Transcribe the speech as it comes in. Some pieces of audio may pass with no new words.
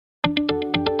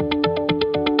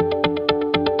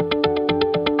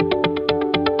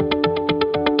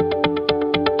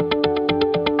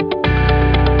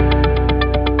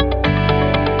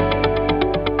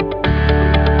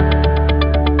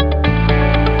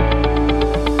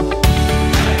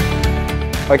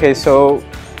Okay, so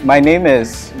my name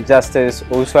is Justice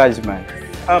Oswajman.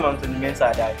 I'm Anthony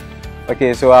Mensah.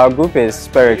 Okay, so our group is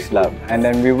SperixLab, and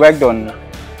then we worked on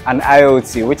an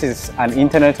IoT, which is an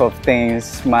Internet of Things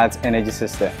smart energy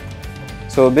system.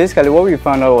 So basically what we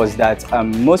found out was that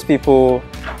most people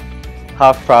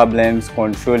have problems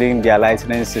controlling their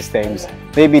lighting systems.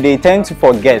 Maybe they tend to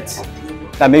forget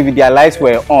that maybe their lights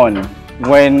were on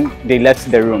when they left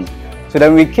the room. So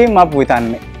then we came up with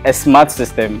a smart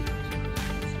system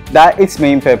that its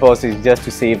main purpose is just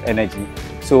to save energy.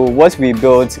 So what we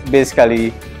built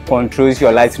basically controls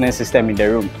your lighting system in the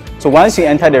room. So once you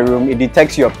enter the room, it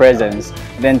detects your presence,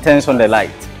 then turns on the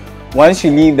light. Once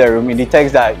you leave the room, it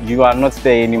detects that you are not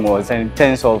there anymore, and it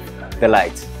turns off the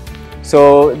light.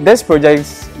 So this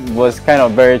project was kind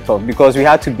of very tough because we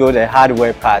had to build a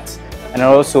hardware part and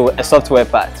also a software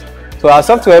part. So our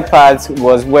software part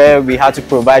was where we had to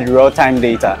provide real-time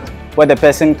data, where the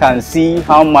person can see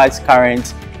how much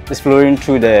current is flowing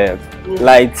through the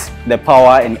lights, the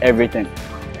power and everything.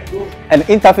 And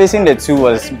interfacing the two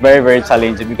was very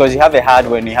challenging because you have a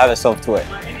hardware and you have a software.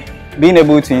 Being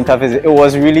able to interface it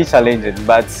was really challenging,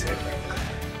 but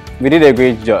we did a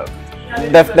great job.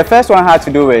 The first one had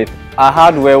to do with our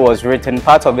hardware was written,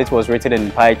 part of it was written in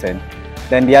Python,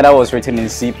 then the other was written in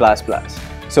C++.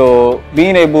 So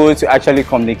being able to actually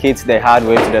communicate the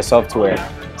hardware to the software,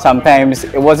 sometimes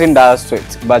it wasn't that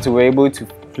strict, but we were able to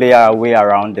play our way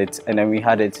around it and then we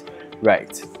had it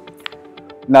right.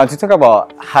 Now to talk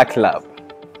about Hacklab,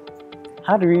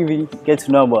 how do we even get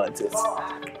to know about it?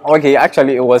 Okay,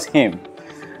 actually it was him.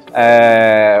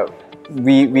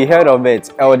 We heard of it.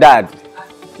 Eldad.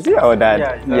 Is it Eldad?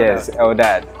 Yeah, yes,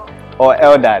 Eldad. Or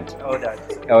Eldad.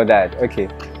 Eldad. Eldad, okay.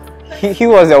 He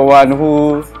was the one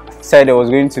who said there was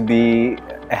going to be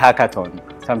a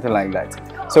hackathon, something like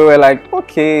that. So we're like,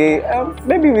 okay,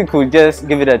 maybe we could just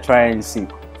give it a try and see.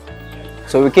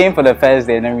 So we came for the first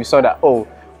day and then we saw that, oh,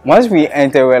 once we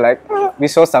entered, we're like, oh, we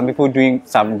saw some people doing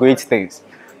some great things.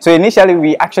 So initially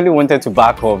we actually wanted to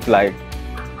back off, like,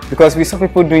 because we saw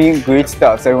people doing great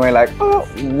stuff. So we're like, oh,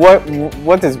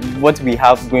 what we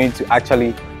have going to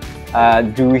actually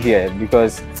do here?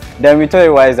 Because then we thought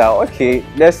it was that, okay,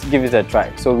 let's give it a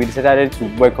try. So we decided to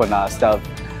work on our stuff,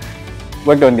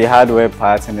 worked on the hardware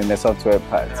part and then the software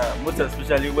part. Most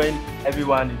especially when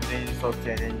everyone is doing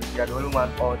software and you're the only one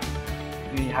out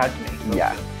doing hardware.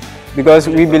 Yeah. Because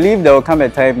we believe there will come a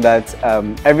time that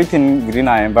everything within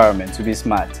our environment will be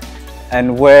smart,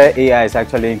 and where AI is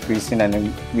actually increasing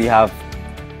and we have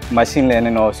machine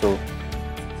learning also,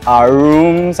 our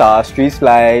rooms, our street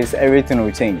lights, everything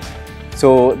will change.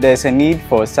 So there's a need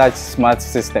for such smart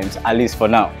systems, at least for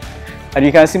now. And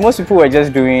you can see most people were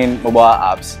just doing mobile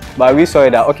apps, but we saw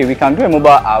that, okay, we can do a mobile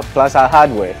app plus our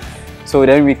hardware, so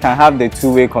then we can have the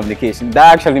two-way communication.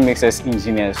 That actually makes us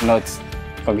engineers, not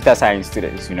computer science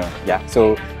students, you know. Yeah,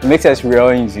 so it makes us real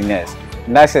engineers,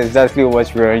 and that's exactly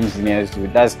what real engineers do.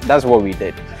 That's what we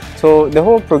did. So the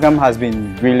whole program has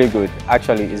been really good.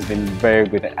 Actually, it's been very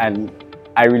good and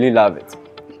I really love it.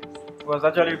 It was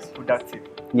actually productive.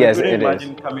 Yes, you couldn't it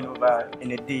imagine is. coming over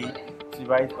in a day to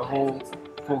write a whole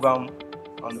program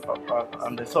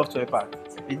on the software part.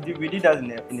 We did that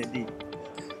in a day.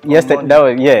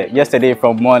 Yesterday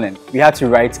from morning we had to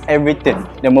write everything,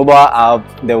 the mobile app,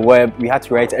 the web, we had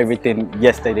to write everything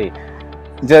yesterday,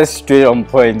 just straight on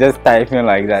point, just typing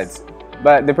like that.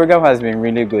 But the program has been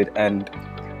really good and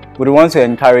we want to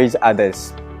encourage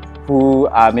others who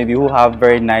have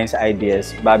very nice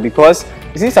ideas, but because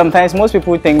you see sometimes most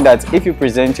people think that if you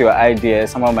present your idea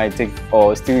someone might take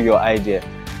or steal your idea,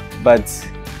 but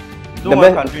no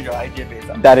one can do your idea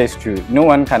better. That is true. No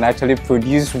one can actually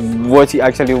produce what you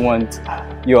actually want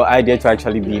your idea to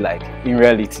actually be like in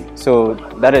reality. So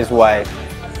that is why,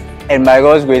 and by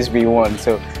God's grace, we won.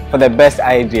 So for the best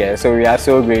idea. So we are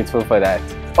so grateful for that.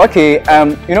 Okay,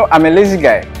 you know, I'm a lazy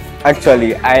guy.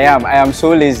 Actually, I am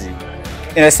so lazy,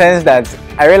 in a sense that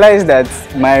I realized that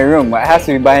my room, I have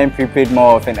to be buying prepaid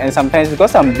more often, and sometimes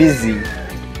because I'm busy,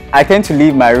 I tend to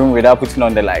leave my room without putting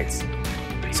on the lights.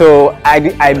 So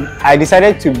I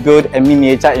decided to build a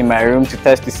miniature in my room to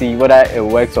test to see whether it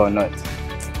works or not.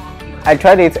 I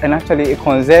tried it and actually it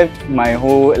conserved my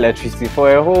whole electricity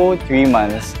for a whole 3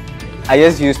 months. I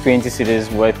just used 20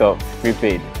 cedis worth of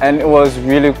prepaid and it was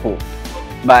really cool.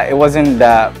 But it wasn't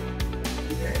that,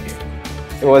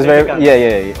 it was very,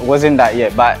 it wasn't that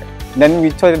yet. But then we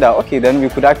thought that, okay, then we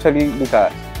could actually look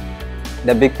at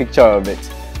the big picture of it.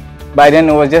 By then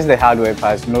it was just the hardware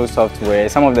part, no software.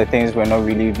 Some of the things were not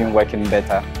really even working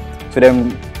better. So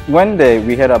then when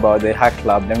we heard about the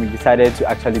Hacklab, then we decided to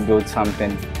actually build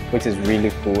something which is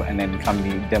really cool and then can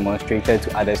be demonstrated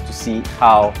to others to see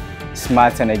how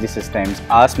smart energy systems,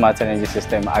 our smart energy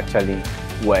system actually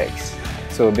works.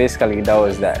 So basically that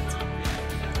was that.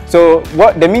 So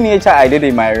what the miniature I did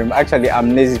in my room, actually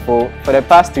I'm lazy for the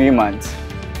past 3 months.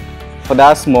 For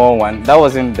that small one, that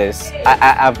wasn't this.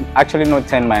 I've actually not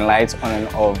turned my lights on and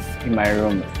off in my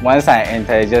room. Once I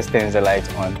enter, it just turns the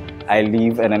lights on. I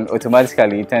leave and then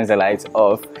automatically it turns the lights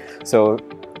off. So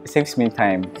it saves me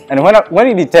time. And when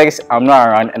it detects I'm not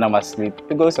around and I'm asleep,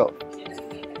 it goes off.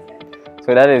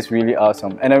 So that is really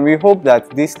awesome. And then we hope that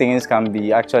these things can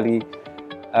be actually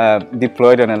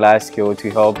deployed on a large scale to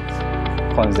help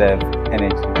conserve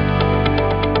energy.